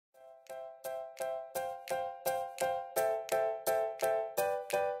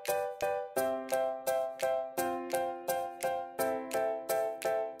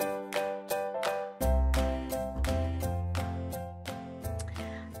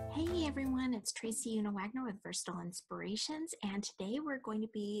everyone, it's Tracy Una Wagner with Versatile Inspirations, and today we're going to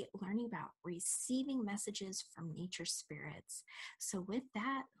be learning about receiving messages from nature spirits. So with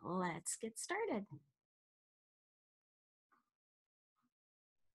that, let's get started.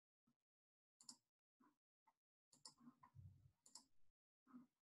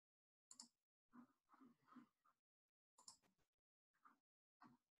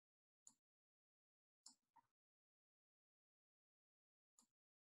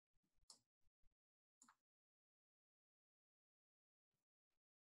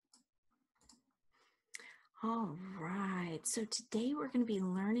 All right, so today we're going to be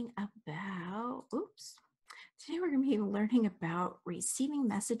learning about, Today we're going to be learning about receiving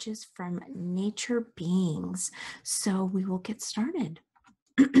messages from nature beings. So we will get started.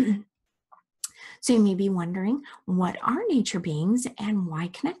 So you may be wondering, what are nature beings and why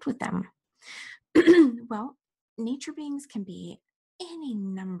connect with them? Well, nature beings can be any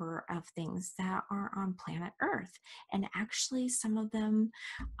number of things that are on planet Earth. And actually, some of them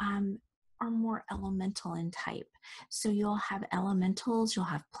are more elemental in type. So you'll have elementals, you'll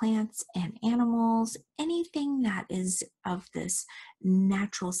have plants and animals, anything that is of this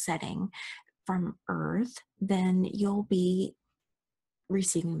natural setting from Earth, then you'll be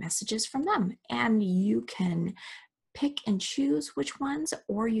receiving messages from them. And you can pick and choose which ones,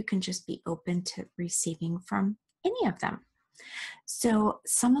 or you can just be open to receiving from any of them. So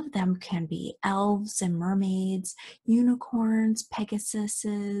some of them can be elves and mermaids, unicorns,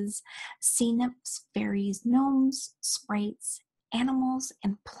 pegasuses, sea nymphs, fairies, gnomes, sprites, animals,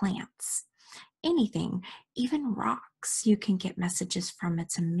 and plants. Anything, even rocks, you can get messages from.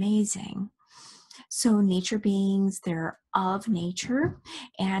 It's amazing. So nature beings, they're of nature,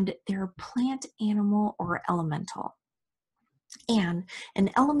 and they're plant, animal, or elemental. And an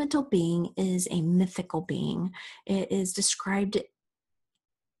elemental being is a mythical being. It is described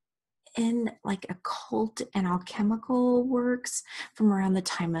in like occult and alchemical works from around the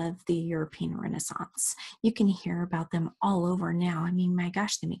time of the European Renaissance. You can hear about them all over now. I mean, my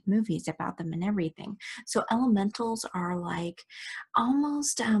gosh, they make movies about them and everything. So elementals are like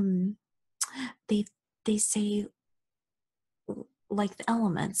almost they say like the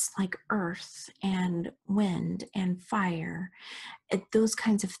elements, like earth and wind and fire, those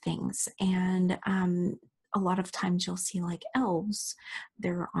kinds of things. And a lot of times you'll see like elves,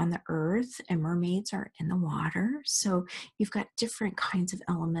 they're on the earth, and mermaids are in the water. So you've got different kinds of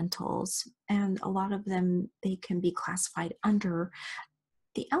elementals, and a lot of them, they can be classified under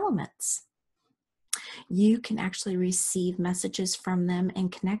the elements. You can actually receive messages from them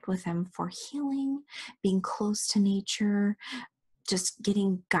and connect with them for healing, being close to nature, just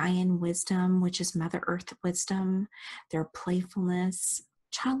getting Gaian wisdom, which is Mother Earth wisdom, their playfulness,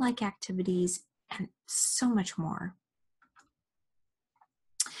 childlike activities, and so much more.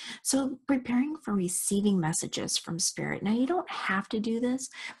 So preparing for receiving messages from spirit. Now, you don't have to do this,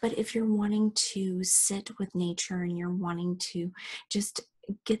 but if you're wanting to sit with nature and you're wanting to just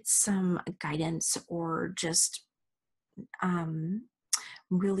get some guidance, or just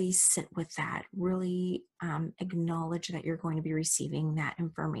really sit with that, really acknowledge that you're going to be receiving that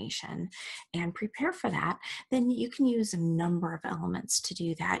information and prepare for that, then you can use a number of elements to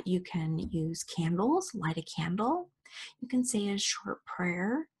do that. You can use candles, light a candle. You can say a short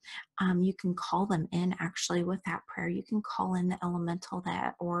prayer. You can call them in actually with that prayer. You can call in the elemental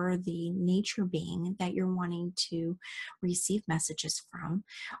that, or the nature being that you're wanting to receive messages from,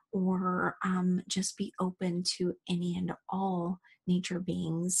 or just be open to any and all nature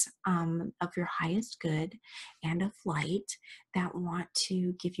beings of your highest good and of light that want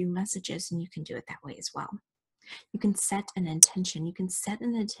to give you messages, and you can do it that way as well. You can set an intention. You can set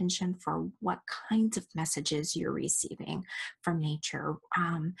an intention for what kinds of messages you're receiving from nature,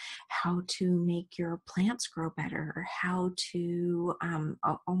 how to make your plants grow better, how to,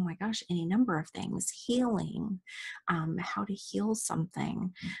 oh my gosh, any number of things, healing, how to heal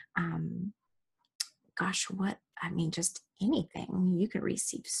something. Just anything. You could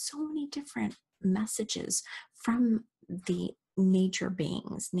receive so many different messages from the nature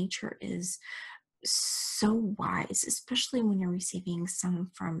beings. Nature is so wise, especially when you're receiving some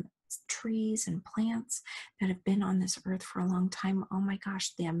from trees and plants that have been on this earth for a long time. Oh my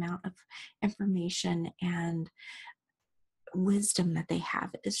gosh, the amount of information and wisdom that they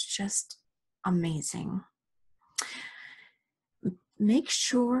have is just amazing. Make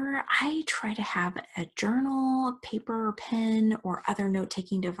sure I try to have a journal, paper, or pen, or other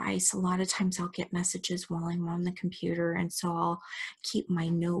note-taking device. A lot of times I'll get messages while I'm on the computer, and so I'll keep my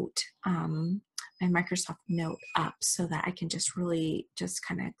my Microsoft Note up so that I can just really just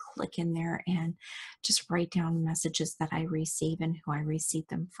kind of click in there and just write down messages that I receive and who I receive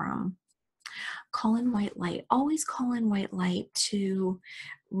them from. Call in white light. Always call in white light to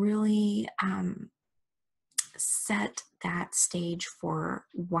really set that stage for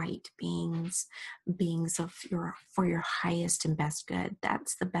white beings, beings of your for your highest and best good.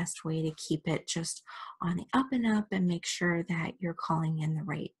 That's the best way to keep it just on the up and up, and make sure that you're calling in the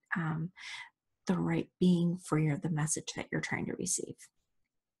right being for the message that you're trying to receive.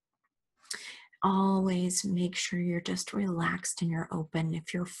 Always make sure you're just relaxed and you're open.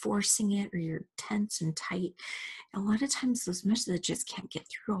 If you're forcing it or you're tense and tight, a lot of times those messages can't get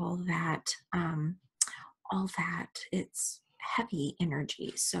through all that. It's heavy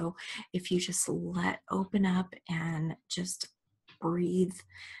energy. So if you just open up and breathe,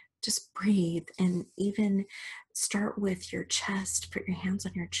 just breathe, and even start with your chest, put your hands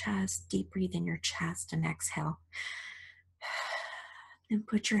on your chest, deep breathe in your chest and exhale. And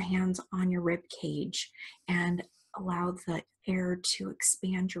put your hands on your rib cage and allow the air to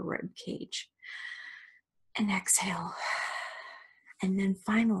expand your rib cage. And exhale. And then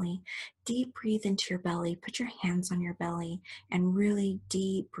finally, deep breathe into your belly. Put your hands on your belly and really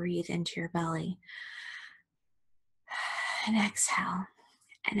deep breathe into your belly. And exhale.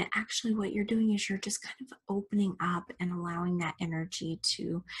 And actually what you're doing is you're just kind of opening up and allowing that energy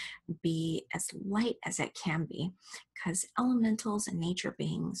to be as light as it can be, because elementals and nature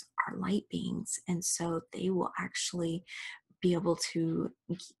beings are light beings. And so they will actually be able to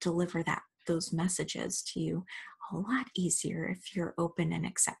deliver those messages to you a lot easier if you're open and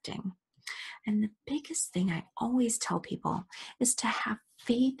accepting. And the biggest thing I always tell people is to have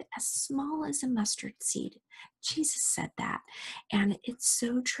faith as small as a mustard seed. Jesus said that, and it's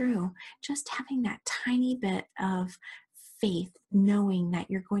so true. Just having that tiny bit of faith, knowing that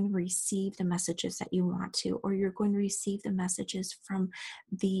you're going to receive the messages that you want to, or you're going to receive the messages from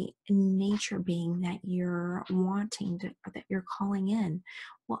the nature being that you're wanting to, or that you're calling in,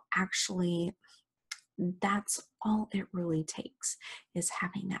 will actually, that's all it really takes, is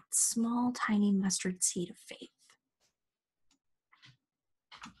having that small, tiny mustard seed of faith.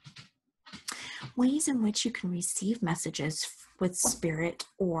 Ways in which you can receive messages with spirit,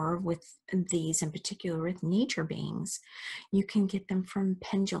 or with these in particular with nature beings. You can get them from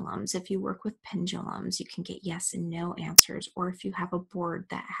pendulums. If you work with pendulums, you can get yes and no answers. Or if you have a board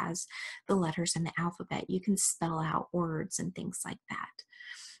that has the letters in the alphabet, you can spell out words and things like that.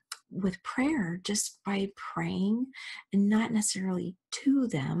 With prayer, just by praying, and not necessarily to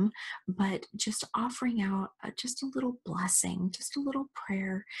them, but just offering out just a little blessing, just a little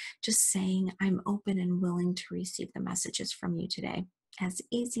prayer, just saying, I'm open and willing to receive the messages from you today. As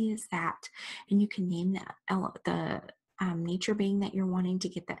easy as that. And you can name the nature being that you're wanting to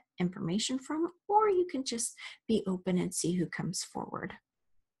get that information from, or you can just be open and see who comes forward.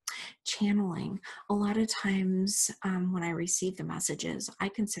 Channeling. A lot of times when I receive the messages, I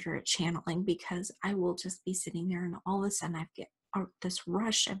consider it channeling, because I will just be sitting there and all of a sudden I get this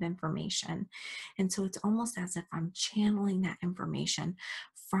rush of information. And so it's almost as if I'm channeling that information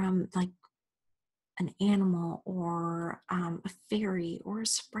from like an animal, or a fairy, or a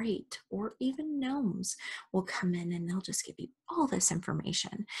sprite, or even gnomes will come in and they'll just give you all this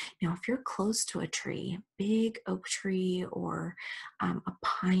information. Now, if you're close to a tree, big oak tree, or a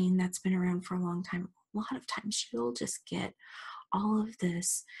pine that's been around for a long time, a lot of times you'll just get all of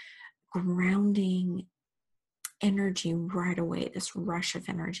this grounding energy right away, this rush of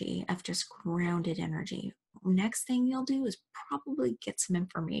energy, of just grounded energy. Next thing you'll do is probably get some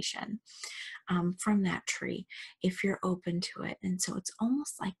information from that tree, if you're open to it. And so it's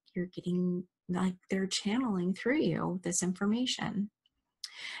almost like you're getting, like they're channeling through you this information.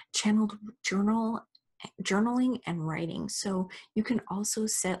 Channeled journaling and writing. So you can also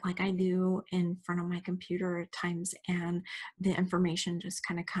sit like I do in front of my computer at times, and the information just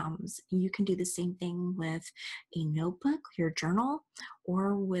kind of comes. You can do the same thing with a notebook, your journal,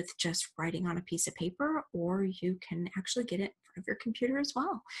 or with just writing on a piece of paper, or you can actually get it in front of your computer as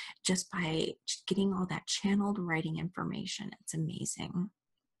well, just by getting all that channeled writing information. It's amazing.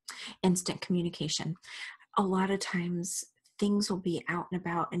 Instant communication. A lot of times things will be out and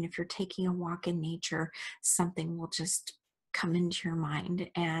about, and if you're taking a walk in nature, something will just come into your mind,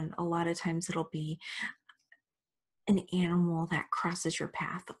 and a lot of times it'll be an animal that crosses your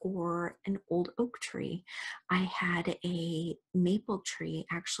path or an old oak tree. I had a maple tree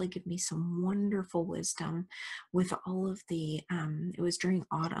actually give me some wonderful wisdom with all of it was during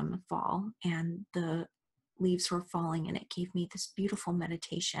autumn, fall, and the leaves were falling, and it gave me this beautiful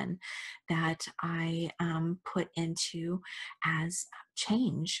meditation that I put into as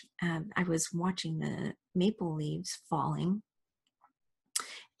change. I was watching the maple leaves falling,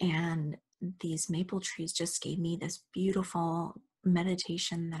 and these maple trees just gave me this beautiful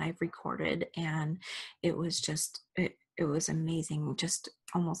meditation that I've recorded, and it was amazing, just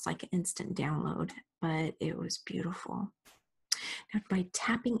almost like an instant download, but it was beautiful. Now, by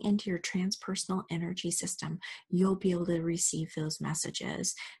tapping into your transpersonal energy system, you'll be able to receive those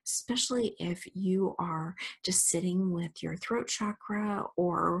messages, especially if you are just sitting with your throat chakra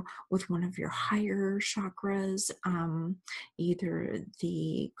or with one of your higher chakras, either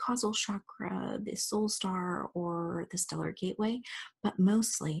the causal chakra, the soul star, or the stellar gateway. But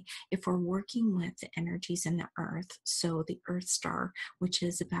mostly, if we're working with the energies in the earth, so the earth star, which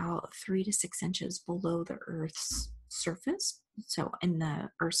is about 3 to 6 inches below the earth's surface, so in the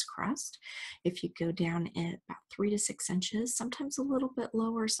earth's crust, if you go down in about 3 to 6 inches, sometimes a little bit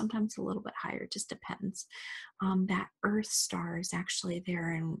lower, sometimes a little bit higher, just depends. That earth star is actually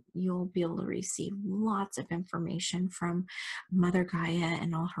there, and you'll be able to receive lots of information from Mother Gaia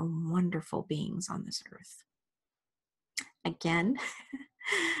and all her wonderful beings on this earth. Again,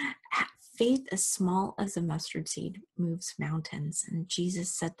 faith as small as a mustard seed moves mountains. And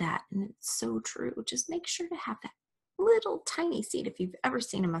Jesus said that, and it's so true. Just make sure to have that little tiny seed. If you've ever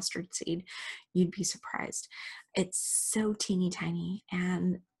seen a mustard seed, you'd be surprised. It's so teeny tiny.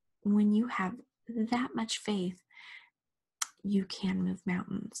 And when you have that much faith, you can move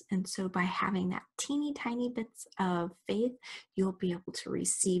mountains. And so by having that teeny tiny bits of faith, you'll be able to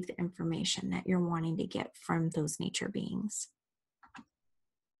receive the information that you're wanting to get from those nature beings.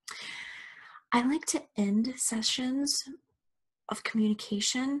 I like to end sessions of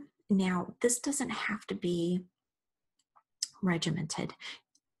communication. Now, this doesn't have to be regimented.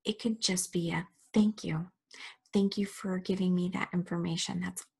 It could just be a thank you. Thank you for giving me that information.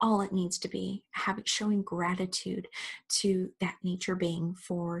 That's all it needs to be. Showing gratitude to that nature being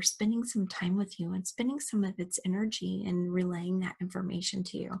for spending some time with you and spending some of its energy and relaying that information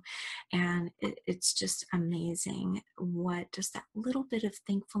to you. And it's just amazing what just that little bit of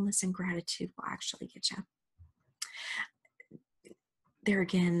thankfulness and gratitude will actually get you. There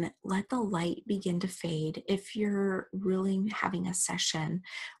again, let the light begin to fade. If you're really having a session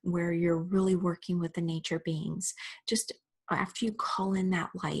where you're really working with the nature beings, just after you call in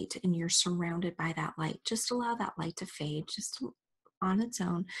that light and you're surrounded by that light, just allow that light to fade just on its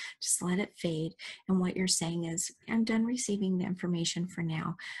own. Just let it fade. And what you're saying is, I'm done receiving the information for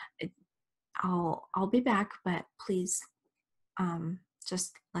now. I'll be back, but please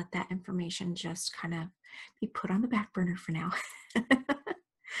just let that information just kind of be put on the back burner for now.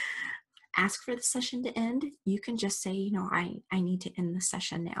 Ask for the session to end. You can just say, I need to end the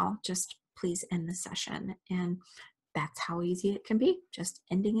session now. Just please end the session. And that's how easy it can be. Just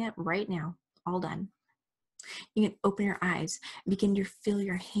ending it right now. All done. You can open your eyes, begin to feel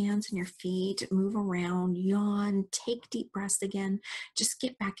your hands and your feet, move around, yawn, take deep breaths again. Just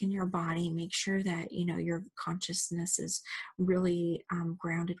get back in your body. Make sure that, your consciousness is really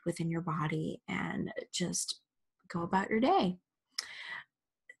grounded within your body, and just go about your day.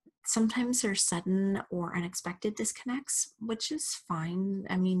 Sometimes there's sudden or unexpected disconnects, which is fine.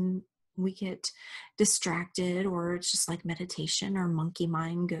 I mean, we get distracted, or it's just like meditation, or monkey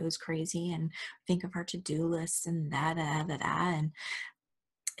mind goes crazy and think of our to-do lists and and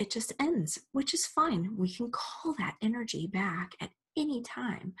it just ends, which is fine. We can call that energy back at any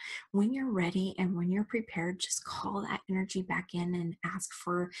time. When you're ready and when you're prepared, just call that energy back in and ask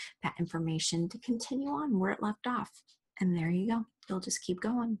for that information to continue on where it left off. And there you go. You'll just keep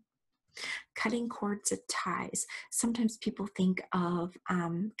going. Cutting cords of ties. Sometimes people think of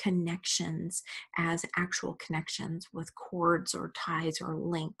connections as actual connections with cords or ties or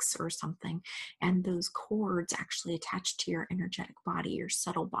links or something. And those cords actually attach to your energetic body, your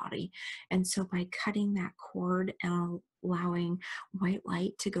subtle body. And so by cutting that cord and allowing white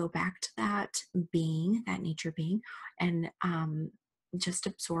light to go back to that being, that nature being, and just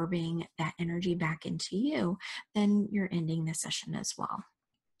absorbing that energy back into you, then you're ending the session as well.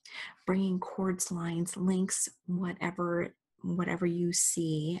 Bringing cords, lines, links, whatever whatever you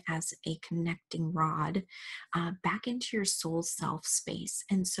see as a connecting rod back into your soul self space.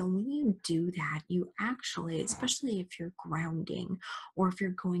 And so when you do that, you actually, especially if you're grounding or if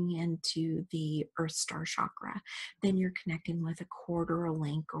you're going into the earth star chakra, then you're connecting with a cord or a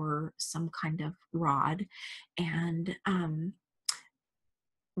link or some kind of rod. And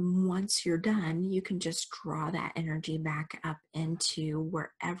once you're done, you can just draw that energy back up into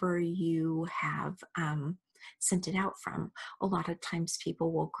wherever you have sent it out from. A lot of times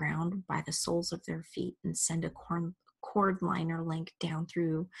people will ground by the soles of their feet and send a cord line or link down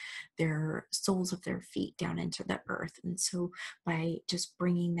through their soles of their feet down into the earth. And so by just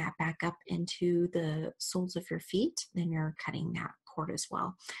bringing that back up into the soles of your feet, then you're cutting that cord as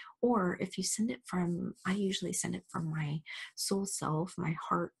well. Or if you send it from, I usually send it from my soul self, my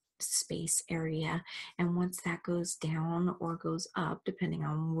heart space area. And once that goes down or goes up, depending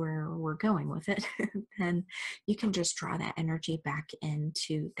on where we're going with it, then you can just draw that energy back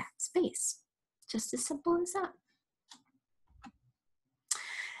into that space. Just as simple as that.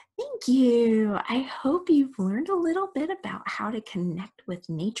 Thank you. I hope you've learned a little bit about how to connect with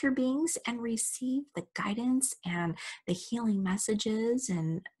nature beings and receive the guidance and the healing messages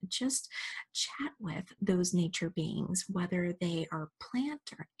and just chat with those nature beings, whether they are plant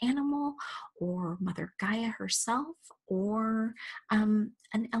or animal or Mother Gaia herself or an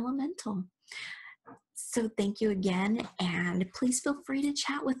elemental. So thank you again, and please feel free to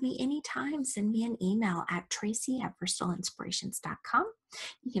chat with me anytime. Send me an email at tracy@versatileinspirations.com.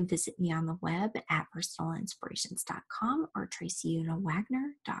 You can visit me on the web at versatileinspirations.com or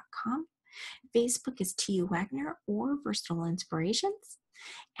tracyunawagner.com. Facebook is TU Wagner or Versatile Inspirations,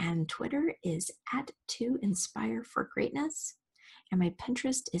 and Twitter is at To Inspire for Greatness, and my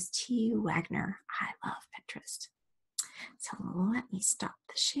Pinterest is TU Wagner. I love Pinterest. So let me stop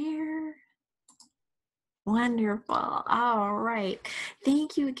the share. Wonderful. All right.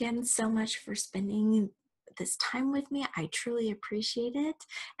 Thank you again so much for spending this time with me. I truly appreciate it.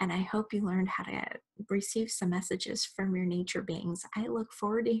 And I hope you learned how to receive some messages from your nature beings. I look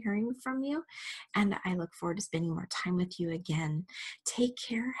forward to hearing from you, and I look forward to spending more time with you again. Take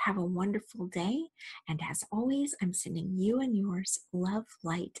care. Have a wonderful day. And as always, I'm sending you and yours love,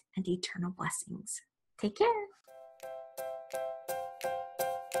 light, and eternal blessings. Take care.